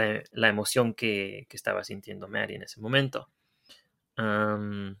la emoción que estaba sintiendo Mary en ese momento.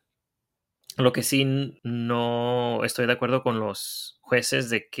 Am, lo que sí no estoy de acuerdo con los jueces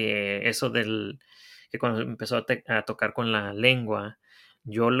de que eso que cuando empezó a tocar con la lengua,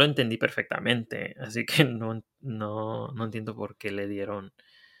 yo lo entendí perfectamente, así que no entiendo por qué le dieron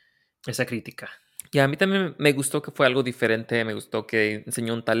esa crítica. Y a mí también me gustó que fue algo diferente, me gustó que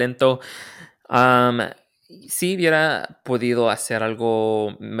enseñó un talento. Am, sí hubiera podido hacer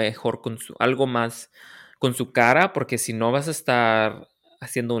algo mejor algo más con su cara, porque si no vas a estar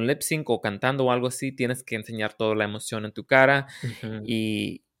haciendo un lip sync o cantando o algo así, tienes que enseñar toda la emoción en tu cara Ujú.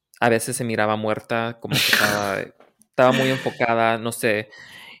 y a veces se miraba muerta, como que estaba muy enfocada, no sé,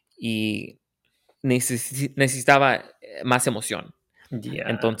 y necesitaba más emoción. Ya.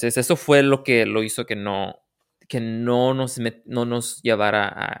 Entonces, eso fue lo que lo hizo que no nos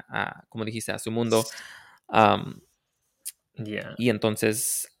llevara como dijiste, a su mundo. Am, Ya. y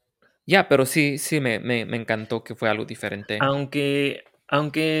entonces, ya, pero sí, me encantó que fue algo diferente.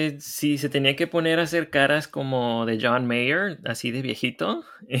 Aunque si se tenía que poner a hacer caras como de John Mayer, así de viejito,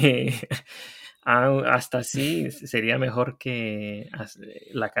 hasta así sería mejor que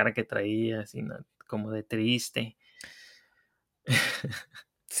la cara que traía, así, como de triste.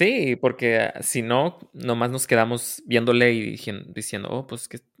 Sí, porque si no, nomás nos quedamos viéndole y diciendo, oh, pues,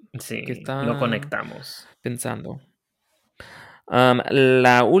 ¿qué Sí, no está conectamos. pensando?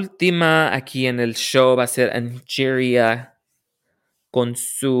 La última aquí en el show va a ser Angeria con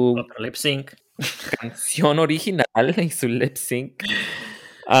su Otro lip sync. canción original y su lip sync.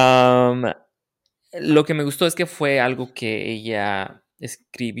 Am, lo que me gustó es que fue algo que ella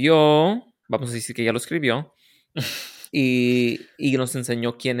escribió, vamos a decir que ella lo escribió, y nos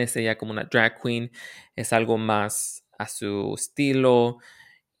enseñó quién es ella como una drag queen. Es algo más a su estilo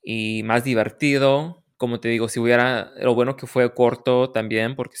y más divertido. Como te digo, si hubiera, lo bueno que fue corto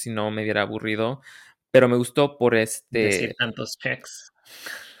también, porque si no me hubiera aburrido, pero me gustó por Decir tantos checks.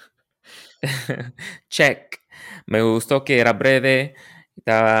 check. Me gustó que era breve,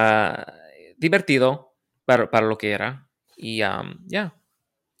 estaba divertido para lo que era. Y ya,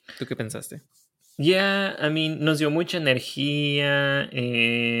 ¿tú qué pensaste? Ya, a mí nos dio mucha energía.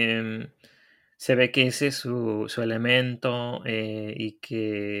 Se ve que ese es su elemento y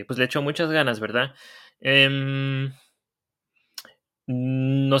que pues le echó muchas ganas, ¿verdad?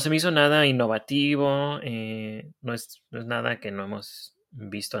 no se me hizo nada innovativo, no es nada que no hemos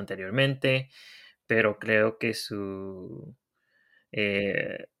visto anteriormente, pero creo que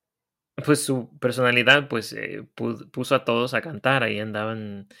eh, pues su personalidad, pues puso a todos a cantar, ahí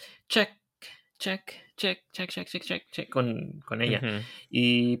andaban check, check, check, check, check, check, check, check con ella. Ujú.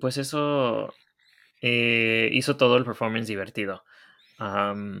 Y pues eso hizo todo el performance divertido.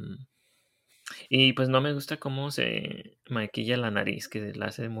 Am, y pues no me gusta cómo se maquilla la nariz, que la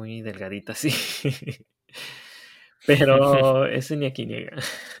hace muy delgadita así. Pero ese ni aquí ni allá.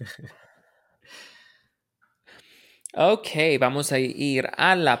 Ok, vamos a ir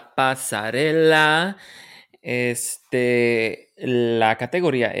a la pasarela. La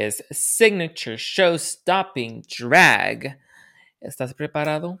categoría es Signature Show-Stopping Drag. ¿Estás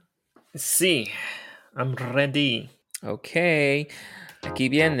preparado? Sí, I'm ready. Ok. Aquí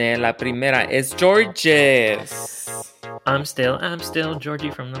viene la primera. Es Georges. I'm still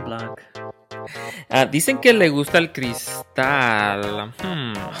Georgie from the block. Dicen que le gusta el cristal.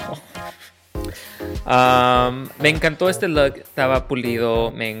 Me encantó este look. Estaba pulido.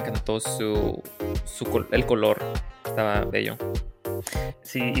 Me encantó el color. Estaba bello.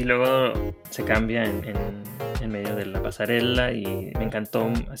 Sí, y luego se cambia en medio de la pasarela y me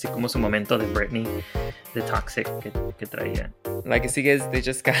encantó así como su momento de Britney, de Toxic que traía. La que sigue es They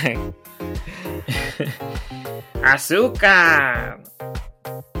Just Sky. ¡Azúcar!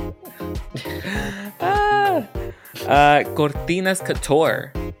 Cortinas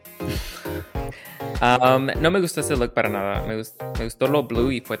Couture. No me gustó ese look para nada. Me gustó lo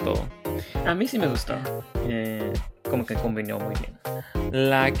blue y fue todo. A mí sí me gustó. Como que combinó muy bien.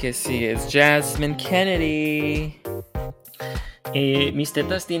 La que sigue es Jasmine Kennedy. Mis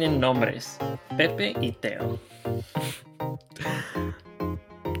tetas tienen nombres: Pepe y Teo.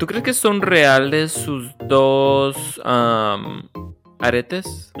 ¿Tú crees que son reales sus dos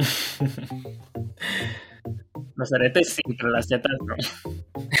aretes? Los aretes sí, pero las tetas no.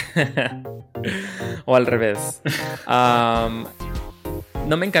 O al revés.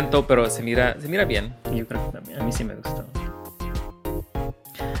 No me encantó, pero se mira bien. Yo creo que también. A mí sí me gustó.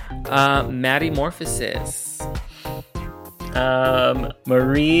 Metamorphosis.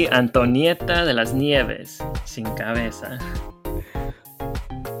 Marie Antonieta de las Nieves, sin cabeza.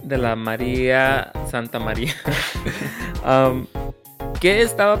 De la María Santa María. ¿Qué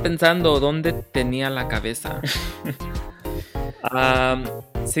estaba pensando? ¿Dónde tenía la cabeza?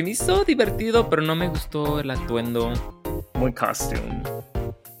 Se me hizo divertido, pero no me gustó el atuendo. Muy costume.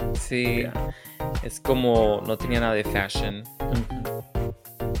 Sí, Yeah. es como no tenía nada de fashion. Ujú.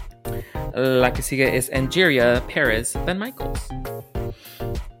 La que sigue es Angeria Perez Van Michaels.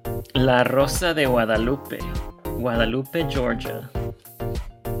 La Rosa de Guadalupe, Guadalupe, Georgia.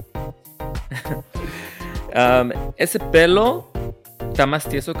 Ese pelo está más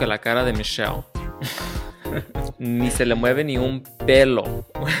tieso que la cara de Michelle. Ni se le mueve ni un pelo.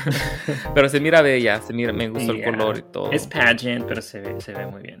 Pero se mira bella, me gustó el Yeah. color y todo. Es pageant, pero se ve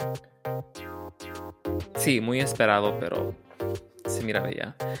muy bien. Sí, muy esperado, pero se mira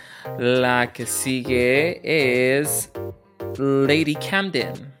bella. La que sigue es Lady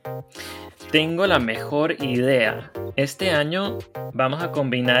Camden. Tengo la mejor idea. Este año vamos a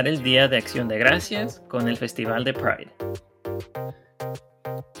combinar el Día de Acción de Gracias con el Festival de Pride.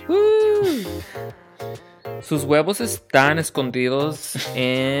 Sus huevos están escondidos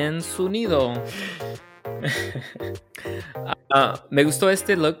en su nido. Me gustó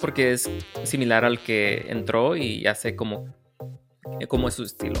este look porque es similar al que entró y ya sé cómo es su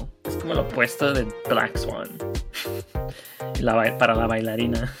estilo. Es como lo opuesto de Black Swan. Para la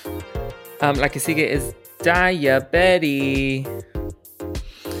bailarina. La que sigue es Daya Betty.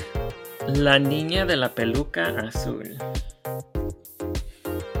 La niña de la peluca azul.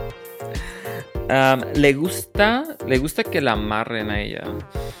 Le gusta que la amarren a ella.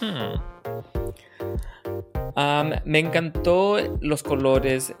 Me encantó los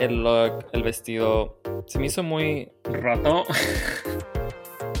colores, el look, el vestido. Se me hizo muy Roto.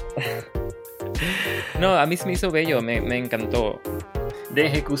 No, a mí se me hizo bello, me encantó. De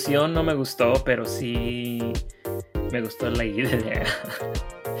ejecución no me gustó, pero sí me gustó la idea.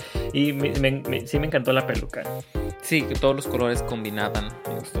 Y sí me encantó la peluca. Sí, que todos los colores combinaban,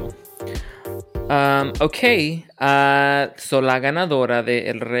 me gustó. Ok, so la ganadora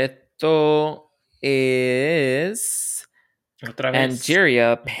del reto es Otra vez.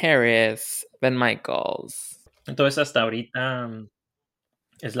 Angeria Perez Van Michaels. Entonces hasta ahorita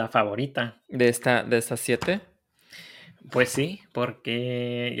es la favorita. De estas 7. Pues sí,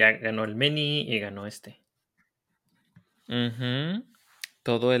 porque ya ganó el mini y ganó este.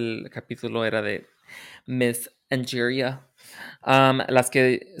 Todo el capítulo era de Miss Angeria. Las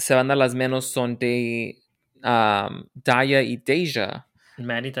que se van a las menos son de Daya y Deja.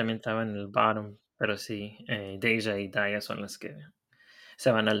 Maddie también estaba en el bottom, pero sí, Deja y Daya son las que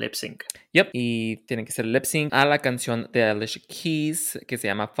se van al lip sync. Yep. Y tienen que ser lip sync a la canción de Alicia Keys que se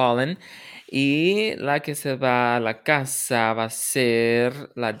llama Fallen. Y la que se va a la casa va a ser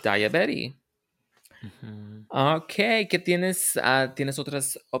la Daya Betty. Ujú. Ok, ¿qué tienes? ¿Tienes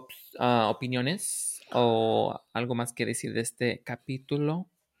otras opiniones o algo más que decir de este capítulo?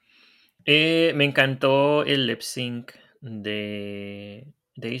 Me encantó el lip sync de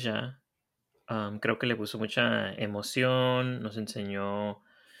Deja. Creo que le puso mucha emoción, nos enseñó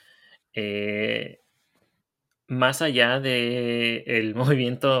eh, más allá de el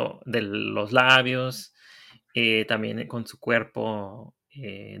movimiento de los labios, también con su cuerpo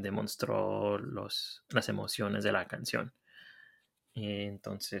demostró las emociones de la canción.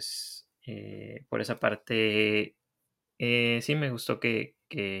 Entonces, por esa parte, sí me gustó que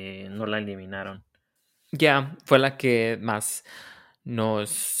no la eliminaron. Ya, fue la que más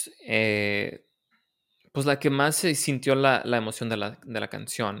nos... pues la que más se sintió la emoción de la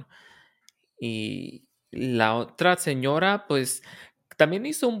canción. Y la otra señora, pues, también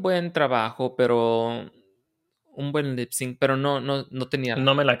hizo un buen trabajo, pero... Un buen lip sync, pero no tenía...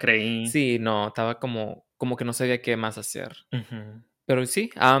 No me la creí. Sí, no, estaba como que no sabía qué más hacer. Ujú. Pero sí,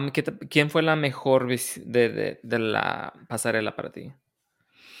 ¿quién fue la mejor de la pasarela para ti?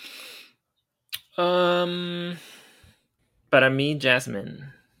 Um, para mí,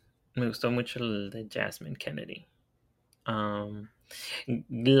 Jasmine. Me gustó mucho el de Jasmine Kennedy. Um,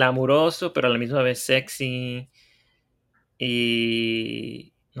 Glamuroso, pero a la misma vez sexy.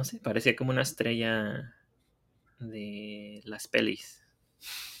 Y no sé, parecía como una estrella de las pelis.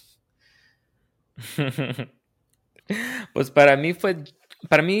 Pues para mí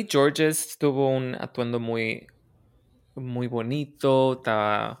Georges estuvo un atuendo muy, muy bonito,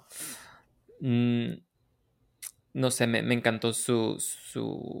 estaba, mm, no sé, me encantó su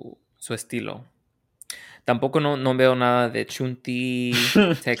estilo. Tampoco no veo nada de Chunti,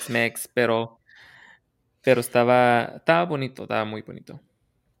 Tex-Mex, pero estaba bonito, estaba muy bonito.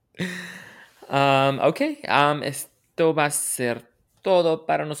 Ok, esto va a ser todo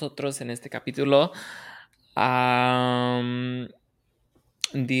para nosotros en este capítulo.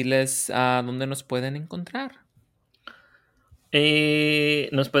 Diles a dónde nos pueden encontrar.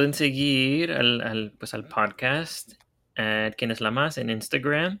 Nos pueden seguir pues al podcast, ¿Quién es la más? En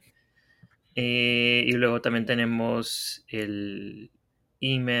Instagram. Y luego también tenemos el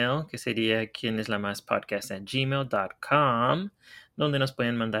email que sería quién es la más podcast@gmail.com, donde nos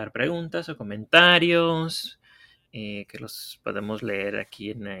pueden mandar preguntas o comentarios que los podemos leer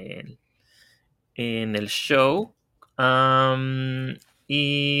aquí en el show.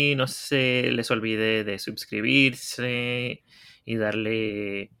 Y no se les olvide de suscribirse y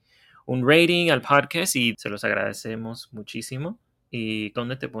darle un rating al podcast y se los agradecemos muchísimo. ¿Y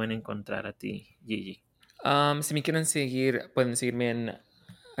dónde te pueden encontrar a ti, Gigi? Si me quieren seguir, pueden seguirme en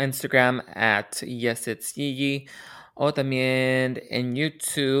Instagram @yesitsgigi o también en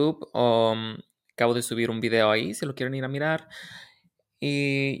YouTube. Acabo de subir un video ahí si lo quieren ir a mirar.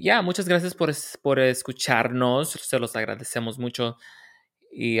 Y ya, muchas gracias por escucharnos. Se los agradecemos mucho.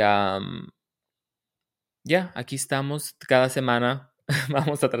 Y ya, aquí estamos cada semana.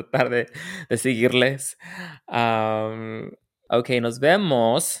 Vamos a tratar de seguirles. Ok, nos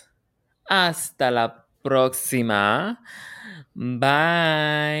vemos. Hasta la próxima.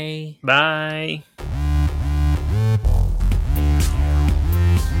 Bye. Bye.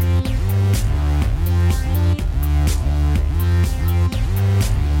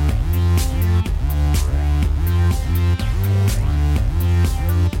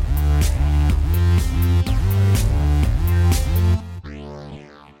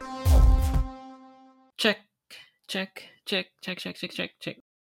 Check, check, check, check, check, check, check, check.